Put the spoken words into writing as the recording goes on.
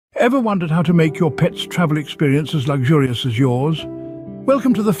Ever wondered how to make your pet's travel experience as luxurious as yours?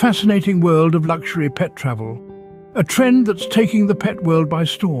 Welcome to the fascinating world of luxury pet travel, a trend that's taking the pet world by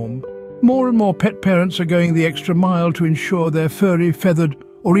storm. More and more pet parents are going the extra mile to ensure their furry, feathered,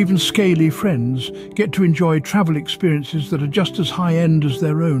 or even scaly friends get to enjoy travel experiences that are just as high-end as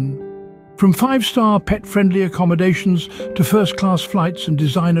their own. From five-star pet-friendly accommodations to first-class flights and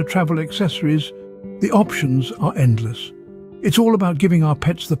designer travel accessories, the options are endless. It's all about giving our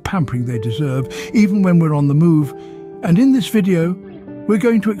pets the pampering they deserve, even when we're on the move. And in this video, we're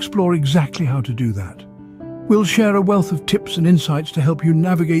going to explore exactly how to do that. We'll share a wealth of tips and insights to help you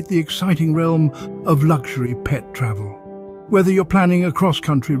navigate the exciting realm of luxury pet travel. Whether you're planning a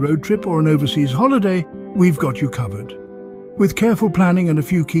cross-country road trip or an overseas holiday, we've got you covered. With careful planning and a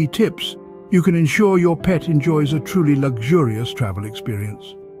few key tips, you can ensure your pet enjoys a truly luxurious travel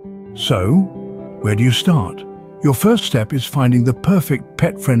experience. So, where do you start? Your first step is finding the perfect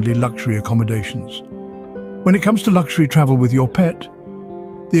pet-friendly luxury accommodations. When it comes to luxury travel with your pet,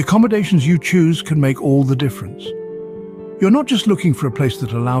 the accommodations you choose can make all the difference. You're not just looking for a place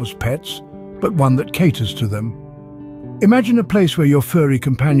that allows pets, but one that caters to them. Imagine a place where your furry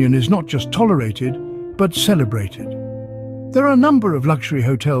companion is not just tolerated, but celebrated. There are a number of luxury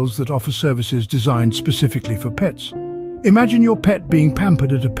hotels that offer services designed specifically for pets. Imagine your pet being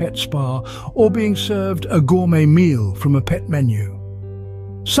pampered at a pet spa or being served a gourmet meal from a pet menu.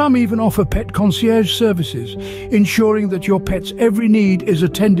 Some even offer pet concierge services, ensuring that your pet's every need is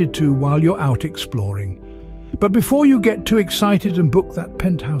attended to while you're out exploring. But before you get too excited and book that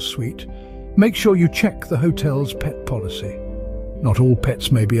penthouse suite, make sure you check the hotel's pet policy. Not all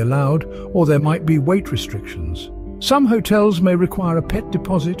pets may be allowed, or there might be weight restrictions. Some hotels may require a pet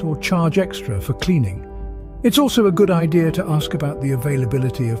deposit or charge extra for cleaning. It's also a good idea to ask about the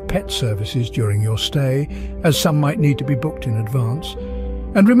availability of pet services during your stay, as some might need to be booked in advance.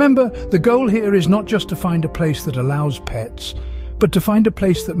 And remember, the goal here is not just to find a place that allows pets, but to find a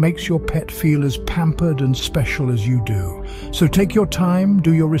place that makes your pet feel as pampered and special as you do. So take your time,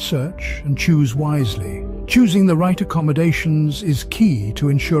 do your research, and choose wisely. Choosing the right accommodations is key to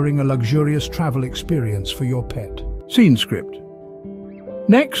ensuring a luxurious travel experience for your pet. Scene script.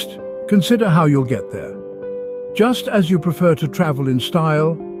 Next, consider how you'll get there. Just as you prefer to travel in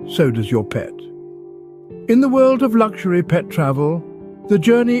style, so does your pet. In the world of luxury pet travel, the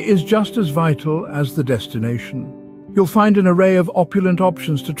journey is just as vital as the destination. You'll find an array of opulent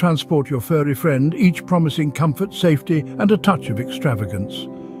options to transport your furry friend, each promising comfort, safety, and a touch of extravagance.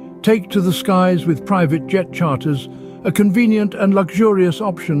 Take to the skies with private jet charters, a convenient and luxurious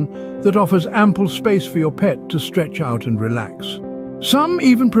option that offers ample space for your pet to stretch out and relax. Some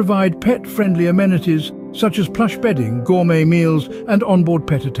even provide pet-friendly amenities such as plush bedding, gourmet meals, and onboard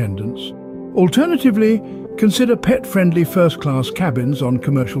pet attendants. Alternatively, consider pet-friendly first-class cabins on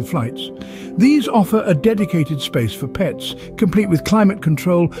commercial flights. These offer a dedicated space for pets, complete with climate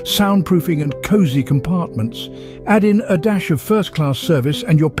control, soundproofing, and cozy compartments. Add in a dash of first-class service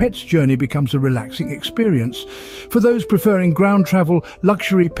and your pet's journey becomes a relaxing experience. For those preferring ground travel,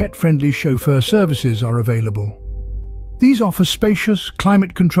 luxury pet-friendly chauffeur services are available. These offer spacious,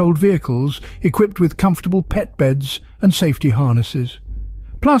 climate-controlled vehicles equipped with comfortable pet beds and safety harnesses.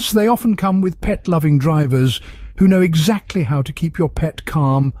 Plus, they often come with pet-loving drivers who know exactly how to keep your pet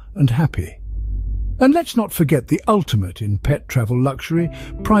calm and happy. And let's not forget the ultimate in pet travel luxury,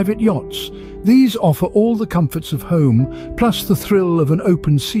 private yachts. These offer all the comforts of home, plus the thrill of an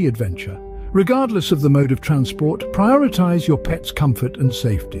open sea adventure. Regardless of the mode of transport, prioritize your pet's comfort and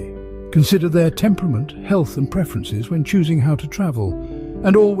safety. Consider their temperament, health and preferences when choosing how to travel,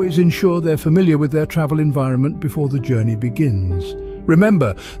 and always ensure they're familiar with their travel environment before the journey begins.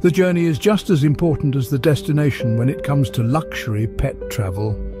 Remember, the journey is just as important as the destination when it comes to luxury pet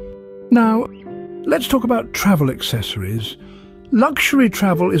travel. Now, let's talk about travel accessories. Luxury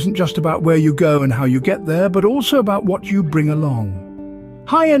travel isn't just about where you go and how you get there, but also about what you bring along.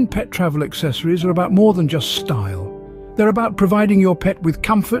 High-end pet travel accessories are about more than just style. They're about providing your pet with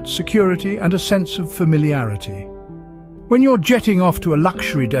comfort, security, and a sense of familiarity. When you're jetting off to a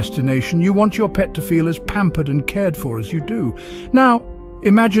luxury destination, you want your pet to feel as pampered and cared for as you do. Now,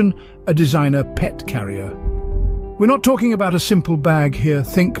 imagine a designer pet carrier. We're not talking about a simple bag here.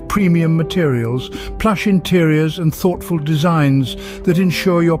 Think premium materials, plush interiors, and thoughtful designs that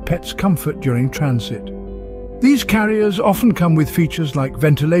ensure your pet's comfort during transit. These carriers often come with features like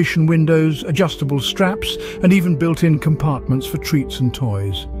ventilation windows, adjustable straps, and even built-in compartments for treats and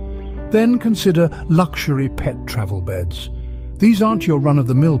toys. Then consider luxury pet travel beds. These aren't your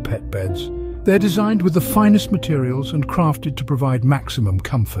run-of-the-mill pet beds. They're designed with the finest materials and crafted to provide maximum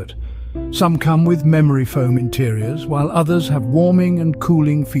comfort. Some come with memory foam interiors, while others have warming and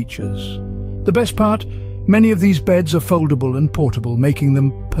cooling features. The best part? Many of these beds are foldable and portable, making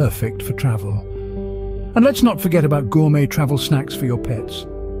them perfect for travel. And let's not forget about gourmet travel snacks for your pets.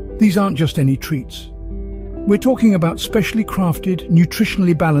 These aren't just any treats. We're talking about specially crafted,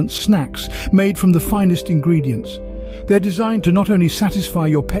 nutritionally balanced snacks made from the finest ingredients. They're designed to not only satisfy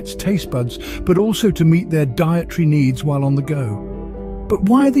your pet's taste buds, but also to meet their dietary needs while on the go. But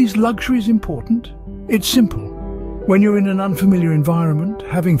why are these luxuries important? It's simple. When you're in an unfamiliar environment,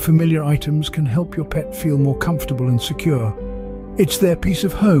 having familiar items can help your pet feel more comfortable and secure. It's their piece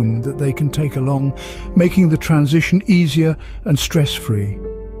of home that they can take along, making the transition easier and stress-free.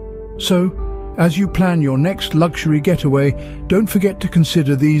 So, as you plan your next luxury getaway, don't forget to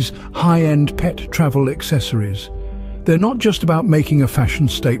consider these high-end pet travel accessories. They're not just about making a fashion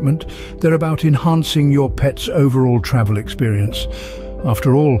statement, they're about enhancing your pet's overall travel experience.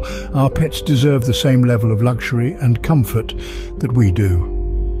 After all, our pets deserve the same level of luxury and comfort that we do.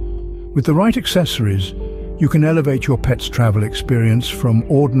 With the right accessories, you can elevate your pet's travel experience from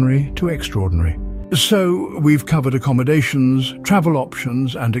ordinary to extraordinary. So, we've covered accommodations, travel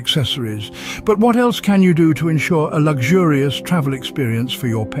options and accessories. But what else can you do to ensure a luxurious travel experience for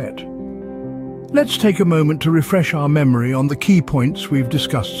your pet? Let's take a moment to refresh our memory on the key points we've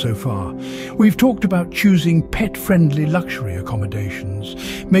discussed so far. We've talked about choosing pet-friendly luxury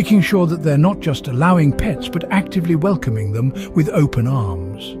accommodations, making sure that they're not just allowing pets but actively welcoming them with open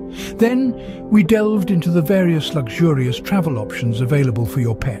arms. Then, we delved into the various luxurious travel options available for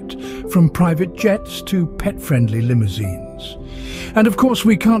your pet, from private jets to pet-friendly limousines. And of course,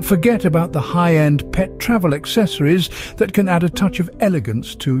 we can't forget about the high-end pet travel accessories that can add a touch of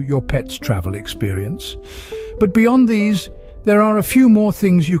elegance to your pet's travel experience. But beyond these, there are a few more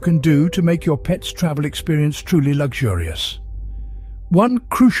things you can do to make your pet's travel experience truly luxurious. One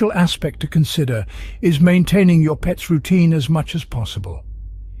crucial aspect to consider is maintaining your pet's routine as much as possible.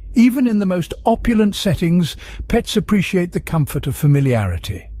 Even in the most opulent settings, pets appreciate the comfort of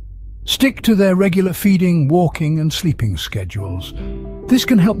familiarity. Stick to their regular feeding, walking and sleeping schedules. This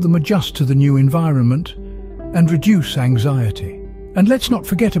can help them adjust to the new environment and reduce anxiety. And let's not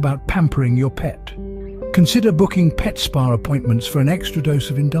forget about pampering your pet. Consider booking pet spa appointments for an extra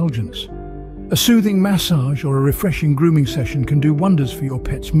dose of indulgence. A soothing massage or a refreshing grooming session can do wonders for your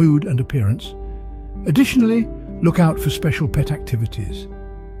pet's mood and appearance. Additionally, look out for special pet activities.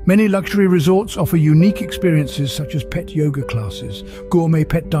 Many luxury resorts offer unique experiences such as pet yoga classes, gourmet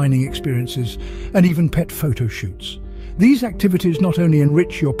pet dining experiences, and even pet photo shoots. These activities not only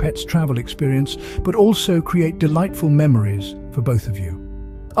enrich your pet's travel experience, but also create delightful memories for both of you.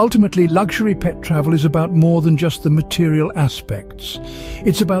 Ultimately, luxury pet travel is about more than just the material aspects.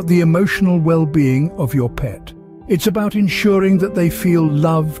 It's about the emotional well-being of your pet. It's about ensuring that they feel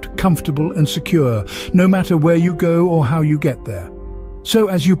loved, comfortable, and secure, no matter where you go or how you get there. So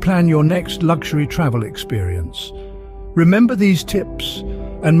as you plan your next luxury travel experience, remember these tips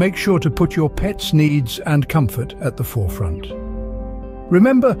and make sure to put your pet's needs and comfort at the forefront.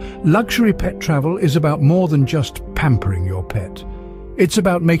 Remember, luxury pet travel is about more than just pampering your pet. It's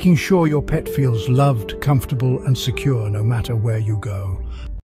about making sure your pet feels loved, comfortable and secure no matter where you go.